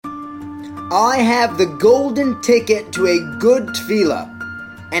I have the golden ticket to a good tefillah,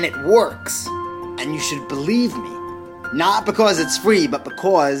 and it works. And you should believe me. Not because it's free, but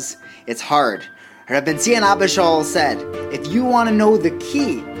because it's hard. Rabbi Zion Abba Shaul said, if you want to know the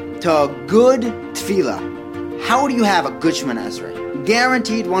key to a good tefillah, how do you have a good Shemoneh Esrei?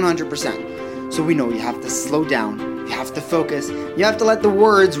 Guaranteed 100%. So we know you have to slow down, you have to focus, you have to let the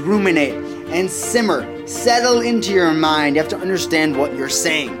words ruminate and simmer, settle into your mind. You have to understand what you're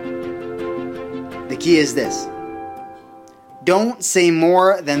saying. The key is this. Don't say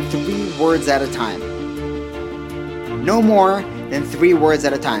more than 3 words at a time. No more than 3 words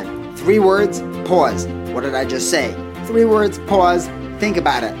at a time. 3 words, pause. What did I just say? 3 words, pause, think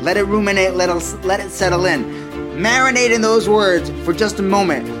about it. Let it ruminate, let it settle in. Marinate in those words for just a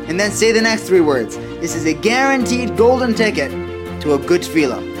moment, and then say the next 3 words. This is a guaranteed golden ticket to a good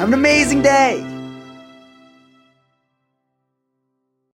tefillah. Have an amazing day!